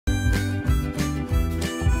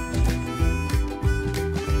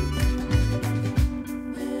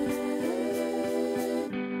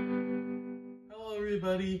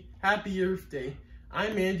everybody. Happy Earth Day.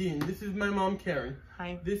 I'm Andy and this is my mom Karen.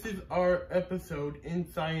 Hi. This is our episode in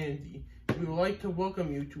Andy. We would like to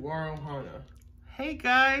welcome you to our Ohana. Hey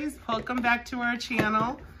guys, welcome back to our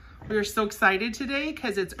channel. We are so excited today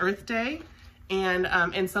because it's Earth Day, and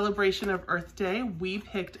in celebration of Earth Day, we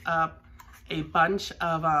picked up a bunch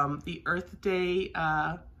of the Earth Day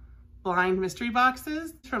blind mystery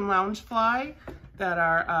boxes from Loungefly that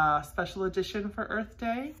are special edition for Earth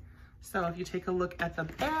Day. So if you take a look at the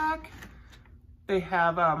back, they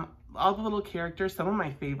have all the little characters, some of my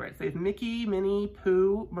favorites. They have Mickey, Minnie,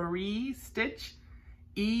 Pooh, Marie, Stitch,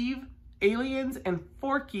 Eve, Aliens, and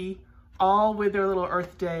Forky, all with their little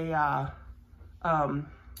Earth Day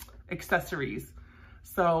accessories.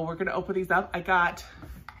 So we're gonna open these up. I got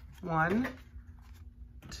 1,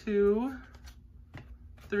 2,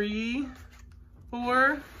 3,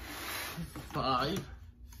 4, 5,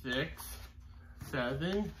 6,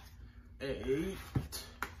 7, 8,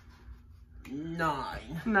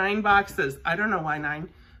 9. 9 boxes. I don't know why 9.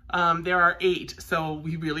 There are 8, so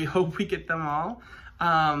we really hope we get them all.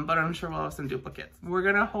 But I'm sure we'll have some duplicates. We're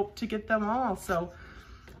gonna hope to get them all. So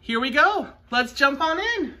here we go. Let's jump on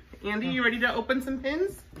in. Andy, you ready to open some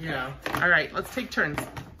pins? Yeah. All right, let's take turns.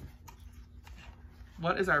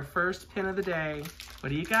 What is our first pin of the day? What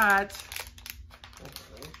do you got?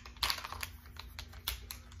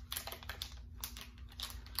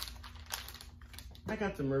 I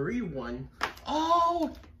got the Marie one.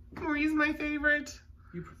 Oh, Marie's my favorite.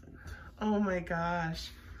 You present. Oh my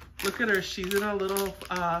gosh. Look at her. She's in a little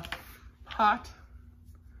pot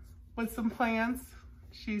with some plants.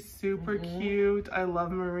 She's super cute. I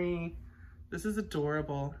love Marie. This is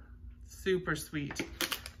adorable. Super sweet.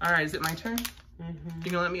 All right, is it my turn?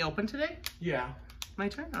 You gonna let me open today? Yeah. My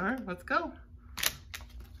turn? All right, let's go.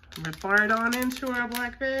 Rip right on into our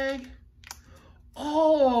black bag.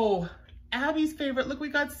 Oh, Abby's favorite. Look, we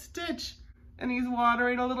got Stitch. And he's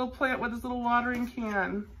watering a little plant with his little watering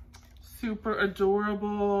can. Super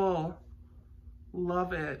adorable.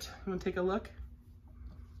 Love it. You wanna take a look?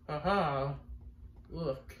 Haha.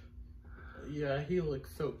 Look. Yeah, he looks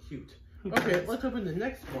so cute. He Okay, does. let's open the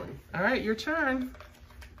next one. All right, your turn.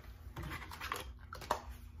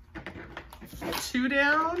 2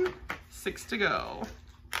 down, 6 to go.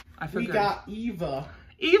 I feel We good. got Eva.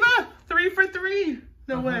 Eva, 3 for 3.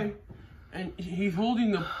 No way. And he's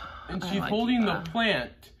holding the, and she's like holding Eva. the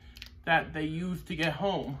plant that they used to get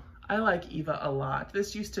home. I like Eva a lot.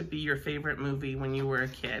 This used to be your favorite movie when you were a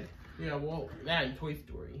kid. Yeah, well, that and Toy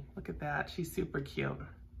Story. Look at that. She's super cute.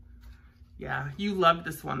 Yeah, you loved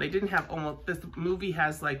this one. They didn't have almost, this movie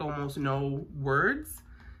has like almost no words.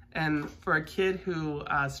 And for a kid who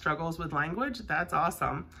struggles with language, that's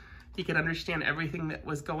awesome. He could understand everything that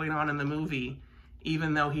was going on in the movie,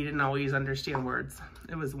 even though he didn't always understand words.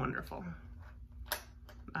 It was wonderful.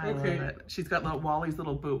 I love it. She's got Wally's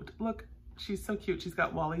little boot. Look, she's so cute. She's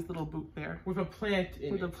got Wally's little boot there. With a plant in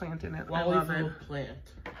it. With a plant in it. Wally's I love little it.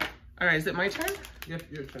 plant. All right, is it my turn? Yep,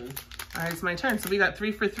 your turn. All right, it's my turn. So we got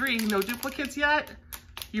 3 for 3. No duplicates yet.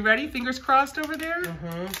 You ready? Fingers crossed over there?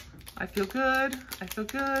 I feel good. I feel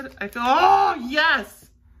good. I feel, oh, yes!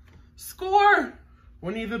 Score!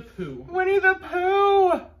 Winnie the Pooh. Winnie the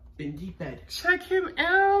Pooh! Bendy bed. Check him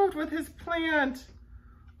out with his plant.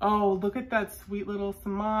 Oh, look at that sweet little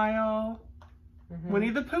smile. Winnie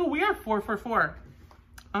the Pooh, we are 4 for 4.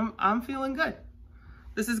 I'm feeling good.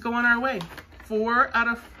 This is going our way. 4 out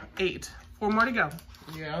of 8. 4 more to go.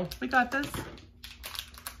 Yeah. We got this.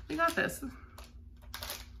 We got this.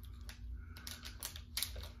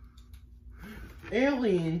 An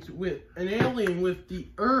alien with the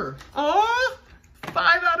Earth. Oh,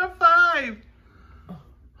 5 out of 5.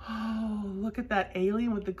 Oh, look at that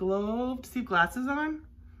alien with the globe. See glasses on?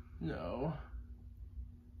 No.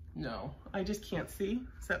 No. I just can't see.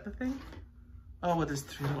 Is that the thing? Oh, with his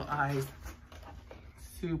 3 little eyes.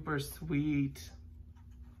 Super sweet.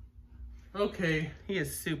 Okay. He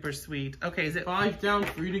is super sweet. Okay, is it 5 down,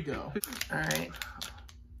 3 to go. All right.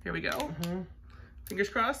 Here we go. Fingers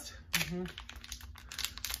crossed.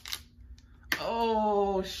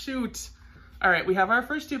 Oh, shoot. All right, we have our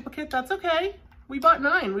first duplicate. That's okay. We bought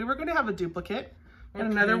 9. We were going to have a duplicate.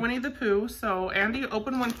 And another Winnie the Pooh. So, Andy,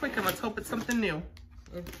 open one quick and let's hope it's something new.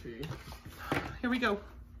 Okay. Here we go.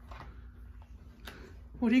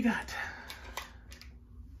 What do you got?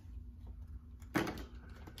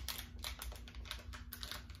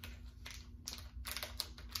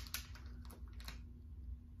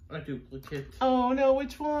 A duplicate. Oh, no,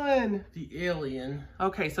 which one? The alien.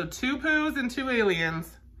 Okay, so 2 Poohs and 2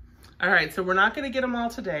 aliens. All right, so we're not going to get them all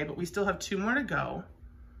today, but we still have 2 more to go.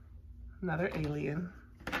 Another alien.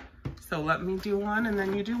 So let me do one and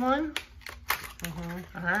then you do one.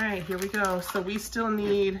 All right, here we go. So we still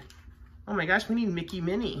need, oh my gosh, we need Mickey,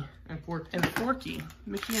 Minnie. And Forky. And Forky.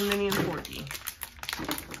 Mickey and Minnie and Forky.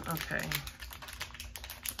 Okay.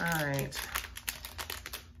 All right.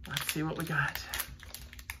 Let's see what we got.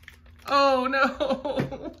 Oh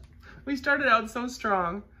no! We started out so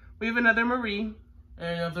strong. We have another Marie.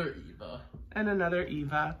 And another Eva. And another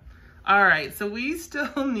Eva. All right, so we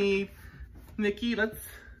still need Mickey,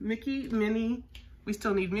 Mickey, Minnie. We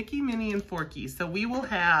still need Mickey, Minnie, and Forky. So we will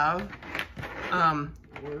have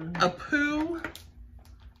a Pooh,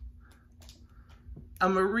 a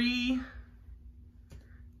Marie,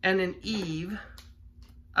 and an Eve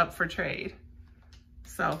up for trade.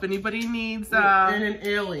 So if anybody needs... and an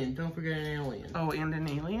alien. Don't forget an alien. Oh, and an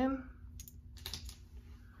alien?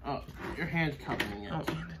 Oh, your hand's covering it. Oh,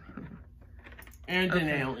 and an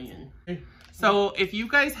alien. So if you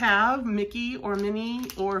guys have Mickey or Minnie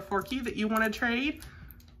or Forky that you want to trade,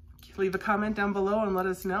 leave a comment down below and let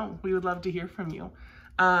us know. We would love to hear from you.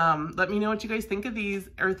 Let me know what you guys think of these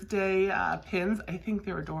Earth Day pins. I think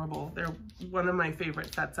they're adorable. They're one of my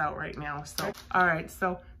favorite sets out right now. So, all right.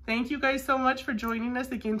 So thank you guys so much for joining us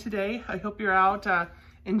again today. I hope you're out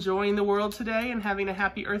enjoying the world today and having a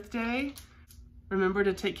happy Earth Day. Remember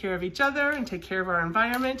to take care of each other and take care of our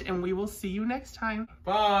environment, and we will see you next time.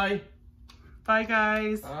 Bye. Bye,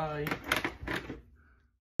 guys. Bye.